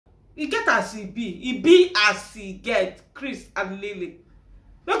He get as he be as he get. Chris and Lily,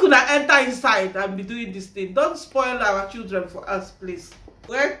 we could enter inside and be doing this thing. Don't spoil our children for us, please.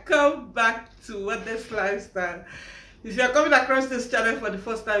 Welcome back to Modest Lifestyle. If you are coming across this channel for the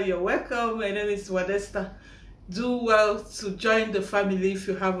first time, you're welcome. My name is Modesta. Do well to join the family if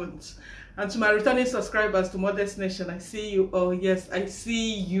you haven't. And to my returning subscribers to Modest Nation, I see you. Oh yes, I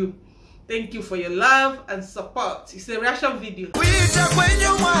see you. Thank you for your love and support. It's a reaction video.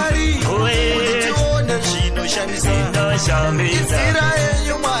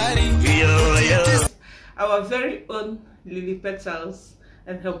 Our very own Lily Petals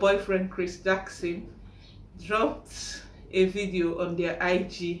and her boyfriend Chris Jackson dropped a video on their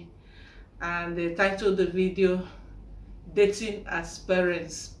IG, and they titled the video "Dating as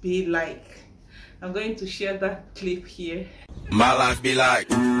Parents Be Like." I'm going to share that clip here. My life be like,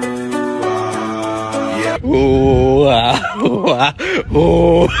 yeah.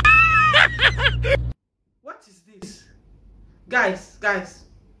 What is this? Guys,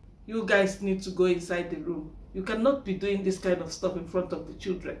 you guys need to go inside the room. You cannot be doing this kind of stuff in front of the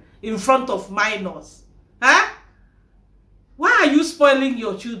children, in front of minors. Huh? Why are you spoiling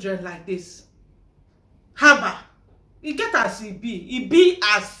your children like this? Haba, he get as he be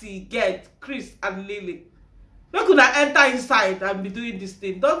as he get. Chris and Lily, we could enter inside and be doing this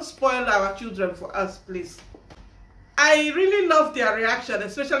thing. Don't spoil our children for us, please. I really love their reaction,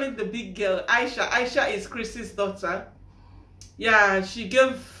 especially the big girl, Aisha. Aisha is Chris's daughter. Yeah, she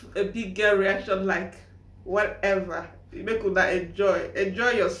gave a big girl reaction like, whatever. You make enjoy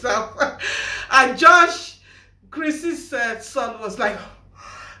yourself. And Josh, Chris's son, was like,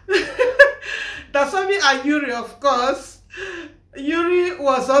 that's something. And Yuri, of course, Yuri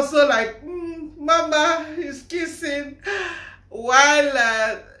was also like, Mama is kissing,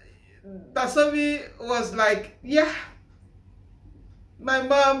 while Dasomi was like, yeah, my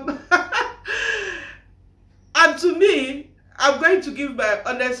mom. And to me, I'm going to give my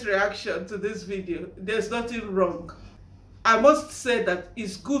honest reaction to this video. There's nothing wrong. I must say that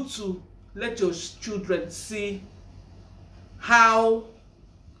it's good to let your children see how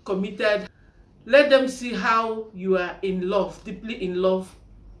committed. Let them see how you are in love, deeply in love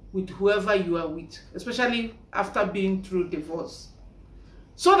with whoever you are with, especially after being through divorce,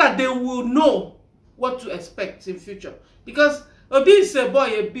 so that they will know what to expect in future. Because Obi is a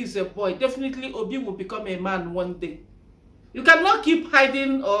boy, Obi is a boy. Definitely Obi will become a man one day. You cannot keep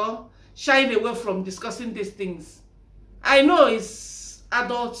hiding or shying away from discussing these things. I know it's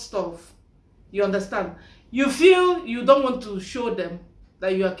adult stuff. You understand? You feel you don't want to show them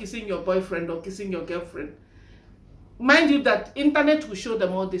that you are kissing your boyfriend or kissing your girlfriend. Mind you that internet will show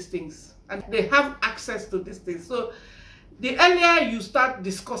them all these things, and they have access to these things. So the earlier you start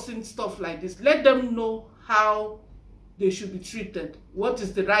discussing stuff like this, let them know how they should be treated, what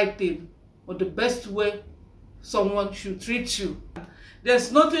is the right thing or the best way someone should treat you.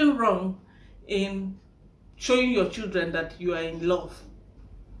 There's nothing wrong in showing your children that you are in love,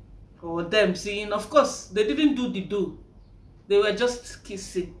 or them seeing. Of course, they didn't do the do. They were just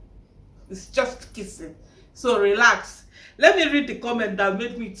kissing. It's just kissing. So relax. Let me read the comment that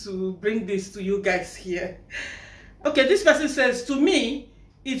made me to bring this to you guys here. Okay, this person says, to me,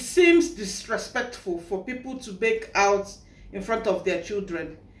 it seems disrespectful for people to bake out in front of their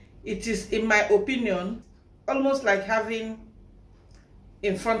children. It is, in my opinion, almost like having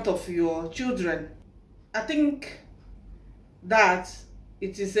in front of your children. I think that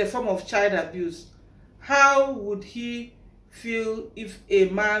it is a form of child abuse. How would he feel if a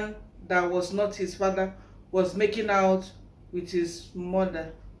man that was not his father was making out with his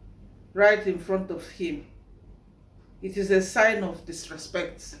mother right in front of him? It is a sign of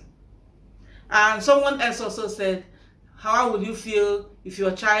disrespect. And someone else also said, how would you feel if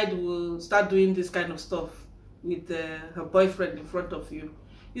your child will start doing this kind of stuff with her boyfriend in front of you?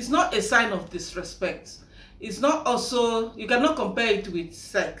 It's not a sign of disrespect. It's not also, you cannot compare it with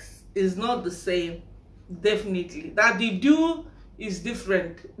sex. It's not the same, definitely. That the do is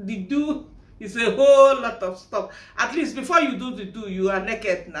different. The do is a whole lot of stuff. At least before you do the do, you are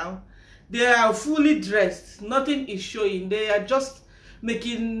naked now. They are fully dressed. Nothing is showing. They are just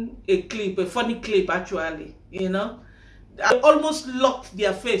making a clip, a funny clip actually, you know. They almost locked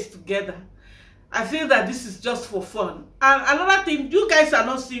their face together. I feel that this is just for fun. And another thing, you guys are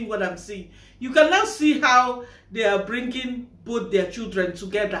not seeing what I'm seeing. You can now see how they are bringing both their children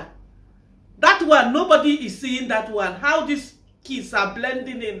together. That one, nobody is seeing that one. How these kids are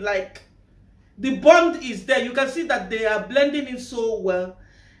blending in, like the bond is there. You can see that they are blending in so well.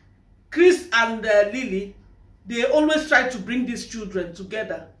 Chris and Lily, they always try to bring these children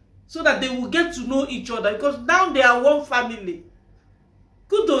together so that they will get to know each other, because now they are one family.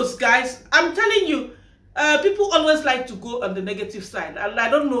 Kudos, guys. I'm telling you, people always like to go on the negative side, and I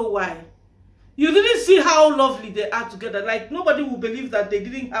don't know why. You didn't see how lovely they are together. Like, nobody will believe that they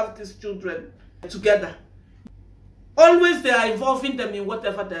didn't have these children together. Always they are involving them in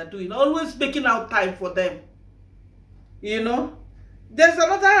whatever they are doing. Always making out time for them. You know? There's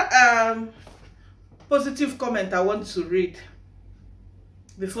another positive comment I want to read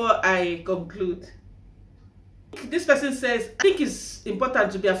before I conclude. This person says, I think it's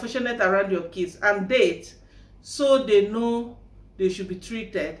important to be affectionate around your kids and date so they know they should be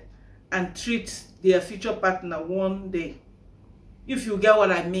treated and treat their future partner one day. If you get what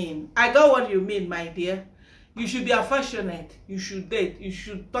I mean. I got what you mean, my dear. You should be affectionate. You should date. You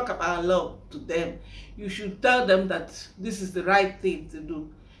should talk about love to them. You should tell them that this is the right thing to do.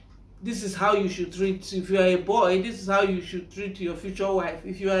 This is how you should treat. If you are a boy, this is how you should treat your future wife.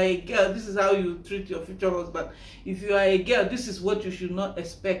 If you are a girl, this is how you treat your future husband. If you are a girl, this is what you should not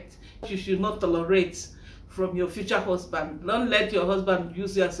expect. You should not tolerate from your future husband. Don't let your husband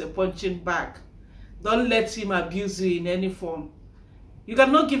use you as a punching bag. Don't let him abuse you in any form. You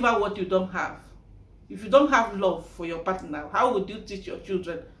cannot give out what you don't have. If you don't have love for your partner, how would you teach your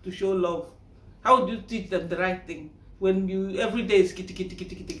children to show love? How would you teach them the right thing when you every day is kitty kitty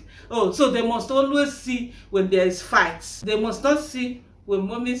kitty kitty? Oh, so they must always see when there is fights. They must not see when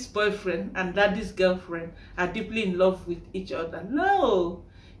mommy's boyfriend and daddy's girlfriend are deeply in love with each other. No.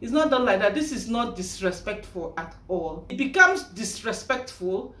 It's not done like that. This is not disrespectful at all. It becomes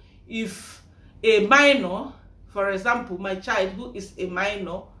disrespectful if a minor, for example, my child who is a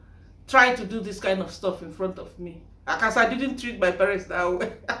minor, try to do this kind of stuff in front of me. Because I didn't treat my parents that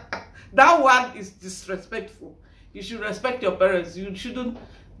way. That one is disrespectful. You should respect your parents. You shouldn't,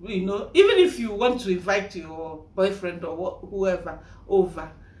 you know, even if you want to invite your boyfriend or whoever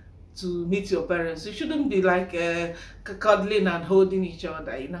over to meet your parents, you shouldn't be like cuddling and holding each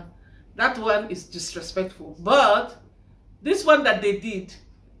other, you know. That one is disrespectful. But this one that they did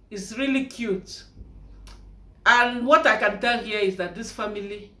is really cute. And what I can tell here is that this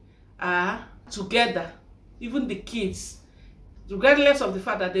family are together. Even the kids, regardless of the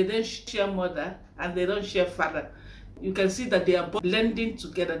fact that they don't share mother and they don't share father, you can see that they are blending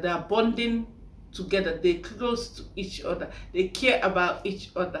together. They are bonding together. They're close to each other. They care about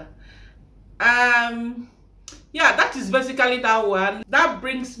each other. Yeah, that is basically that one. That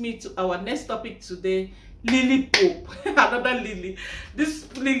brings me to our next topic today, Lilypope. Another Lily.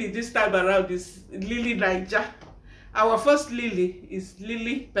 This Lily this time around is Lily Niger. Our first Lily is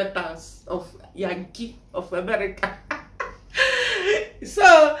Lily Petals of Yankee of America.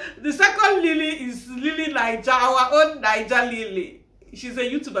 So the second Lily is Lily Niger, our own Niger Lily. She's a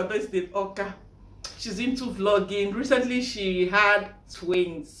YouTuber based in Oka. She's into vlogging. Recently she had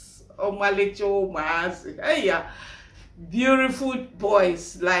twins. Hey, yeah. Beautiful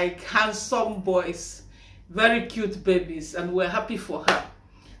boys, like handsome boys, very cute babies, and we're happy for her.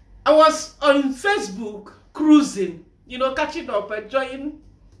 I was on Facebook cruising, you know, catching up, enjoying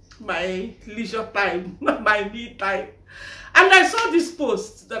my leisure time, my me time, and I saw this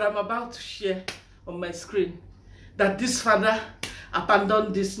post that I'm about to share on my screen, that this father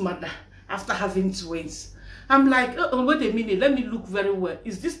abandoned this mother after having twins. I'm like, oh, wait a minute, let me look very well.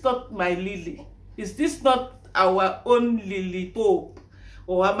 Is this not my Lily? Is this not our own Lilypope?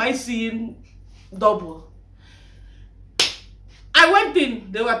 Or am I seeing double? I went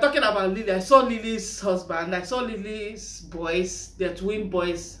in, they were talking about Lily. I saw Lily's husband, I saw Lily's boys, their twin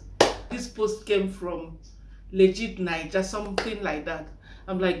boys. This post came from Legit Niger, something like that.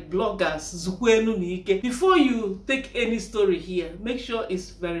 I'm like, bloggers, before you take any story here, make sure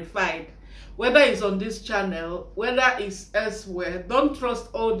it's verified. Whether it's on this channel, whether it's elsewhere, don't trust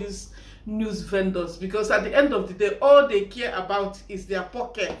all these news vendors, because at the end of the day, all they care about is their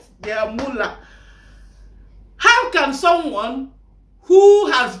pocket, their moolah. How can someone who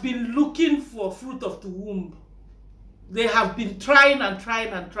has been looking for fruit of the womb, they have been trying and trying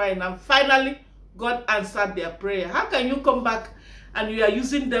and trying, and finally God answered their prayer, how can you come back and you are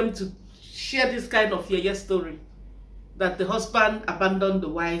using them to share this kind of yeye story? That the husband abandoned the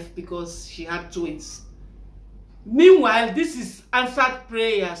wife because she had twins. Meanwhile, this is answered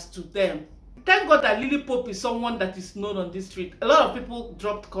prayers to them. Thank God that Lilypope is someone that is known on this street. A lot of people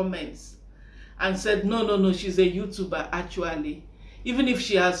dropped comments and said, no, she's a YouTuber actually. Even if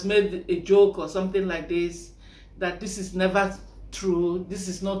she has made a joke or something like this, that this is never true, this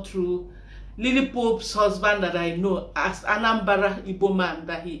is not true. Lilypope's husband that I know, as Anambra Igbo man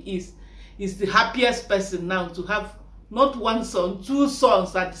that he is the happiest person now to have not one son, two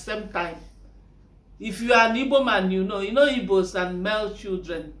sons at the same time. If you are an Igbo man, you know Igbos and male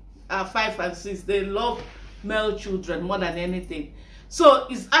children are 5 and 6. They love male children more than anything. So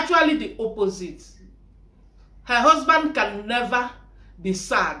it's actually the opposite. Her husband can never be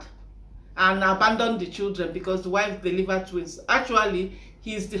sad and abandon the children because the wife delivered twins. Actually,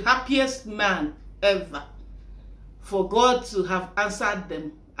 he is the happiest man ever for God to have answered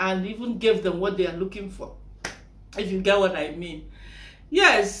them and even gave them what they are looking for, if you get what I mean.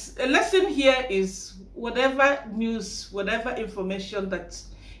 Yes, a lesson here is whatever news, whatever information that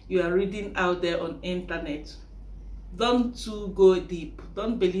you are reading out there on internet, don't too go deep.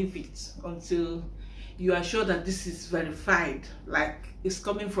 Don't believe it until you are sure that this is verified, like it's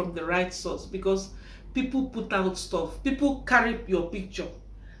coming from the right source. Because people put out stuff, people carry your picture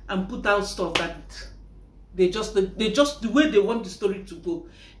and put out stuff that they just the way they want the story to go,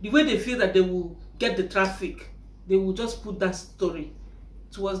 the way they feel that they will get the traffic, they will just put that story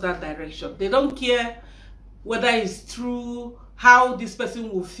towards that direction. They don't care whether it's true, how this person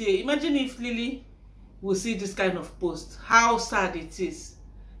will feel. Imagine if Lily will see this kind of post, how sad it is.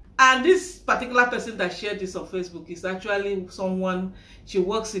 And this particular person that shared this on Facebook is actually someone, she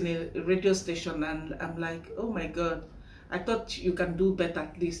works in a radio station, and I'm like, oh my God, I thought you can do better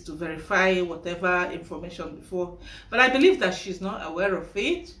at least to verify whatever information before. But I believe that she's not aware of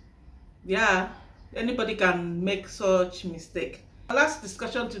it. Yeah, anybody can make such mistake. Our last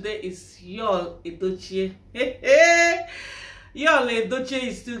discussion today is Yul Edochie. Yul Edochie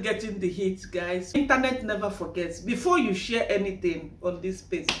is still getting the hits, guys. Internet never forgets. Before you share anything on this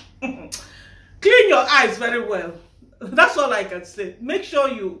page, clean your eyes very well. That's all I can say. Make sure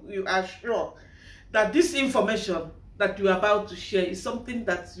you are sure that this information that you are about to share is something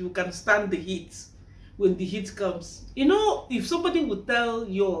that you can stand the heat when the heat comes. You know, if somebody would tell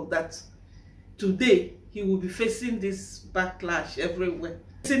you that today he will be facing this backlash everywhere,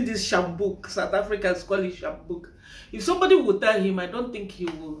 facing this shambuk, South Africans call it shambuk. If somebody would tell him, I don't think he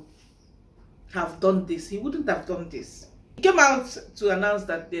will have done this, he wouldn't have done this. He came out to announce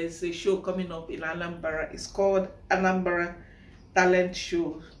that there's a show coming up in Anambra. It's called Anambra Talent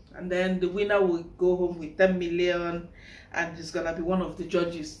Show. And then the winner will go home with 10 million and he's gonna be one of the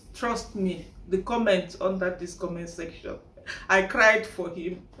judges. Trust me, the comments under this comment section, I cried for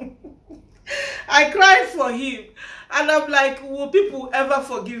him. I cried for him. And I'm like, will people ever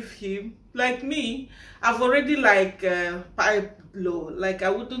forgive him? Like me, I've already pipe low. Like I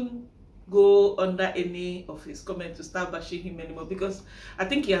wouldn't go under any of his comments to start bashing him anymore, because I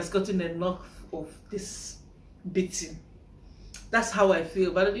think he has gotten enough of this beating. That's how I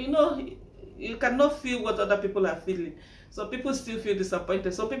feel. But you know, you cannot feel what other people are feeling. So people still feel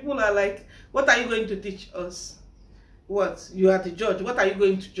disappointed. So people are like, what are you going to teach us? What? You are the judge. What are you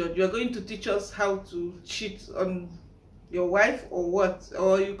going to judge? You are going to teach us how to cheat on your wife or what?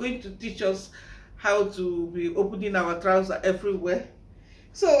 Or are you going to teach us how to be opening our trousers everywhere?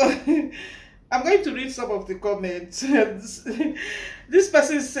 So I'm going to read some of the comments. This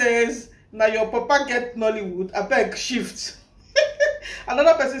person says, now your papa get Nollywood, I beg shift.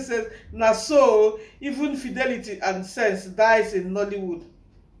 Another person says, now so even fidelity and sense dies in Nollywood.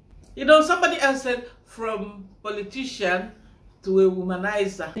 You know, somebody else said, from politician to a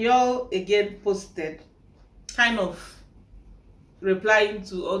womanizer. Yul again posted, kind of replying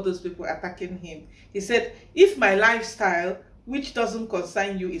to all those people attacking him. He said, if my lifestyle, which doesn't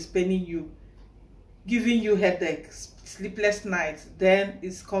concern you, is paining you, giving you headaches, sleepless nights, then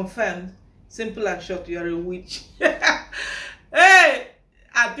it's confirmed, simple and short, you are a witch. Hey!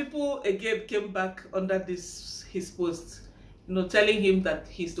 And people again came back under his post, you know, telling him that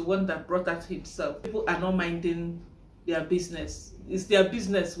he's the one that brought out himself. People are not minding their business. It's their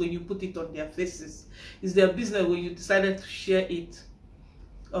business when you put it on their faces. It's their business when you decided to share it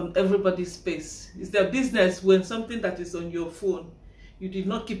on everybody's face. It's their business when something that is on your phone, you did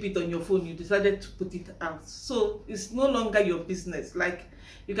not keep it on your phone, you decided to put it out. So it's no longer your business. Like,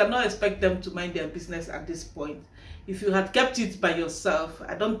 you cannot expect them to mind their business at this point. If you had kept it by yourself,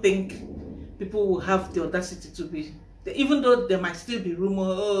 I don't think people will have the audacity to be, even though there might still be rumor,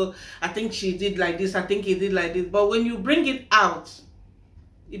 oh, I think she did like this, I think he did like this. But when you bring it out,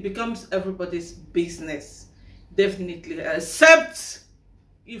 it becomes everybody's business. Definitely. Except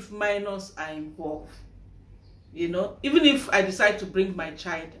if minors are involved. You know, even if I decide to bring my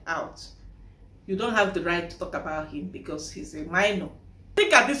child out, you don't have the right to talk about him because he's a minor. I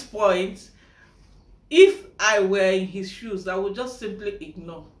think at this point, if I were in his shoes, I would just simply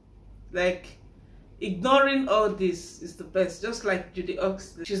ignore. Like, ignoring all this is the best. Just like Judy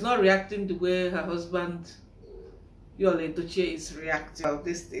Oxley, she's not reacting the way her husband Yul Edochie is reacting to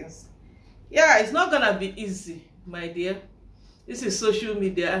these things. Yeah, it's not gonna be easy, my dear. This is social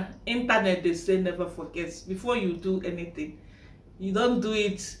media. Internet, they say, never forgets. Before you do anything, you don't do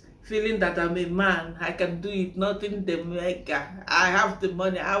it feeling that I'm a man, I can do it, nothing the mega. I have the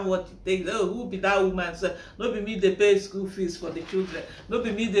money, I have what it takes. Oh, who be that woman? So, no be me they pay school fees for the children. No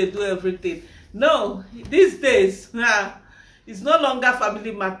be me they do everything. No, these days, it's no longer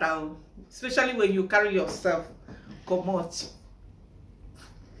family matter, especially when you carry yourself. Come out.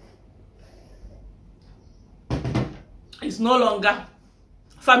 It's no longer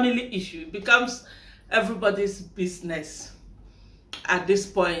family issue. It becomes everybody's business at this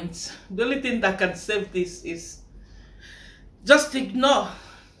point. The only thing that can save this is just ignore.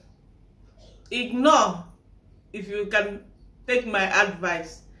 Ignore. If you can take my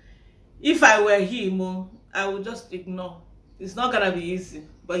advice. If I were him, I would just ignore. It's not gonna be easy,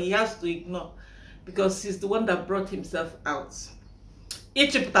 but he has to ignore because he's the one that brought himself out. As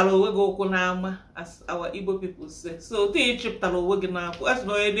our Igbo people say. So as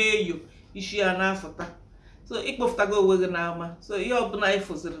no you so ikpoftago wege na ama. So ihe obuna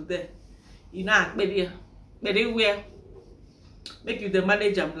ifozuru there. You know akpedi where make you the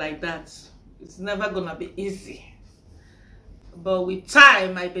manage them like that. It's never gonna be easy. But with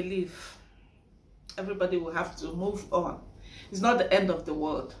time, I believe everybody will have to move on. It's not the end of the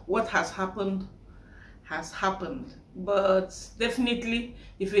world. What has happened has happened. But definitely,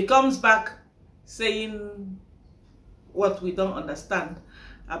 if he comes back saying what we don't understand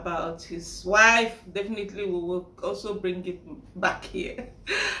about his wife, definitely we will also bring it back here.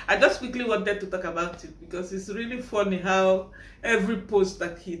 I just quickly wanted to talk about it because it's really funny how every post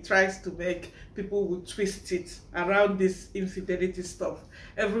that he tries to make, people will twist it around this infidelity stuff.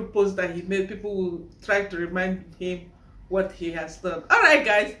 Every post that he made, people will try to remind him what he has done. All right,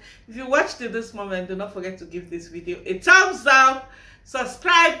 guys, if you watched to this moment, do not forget to give this video a thumbs up.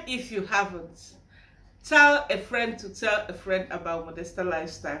 Subscribe if you haven't. Tell a friend to tell a friend about Modesta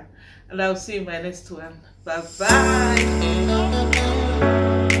Lifestyle. And I'll see you in my next one. Bye-bye.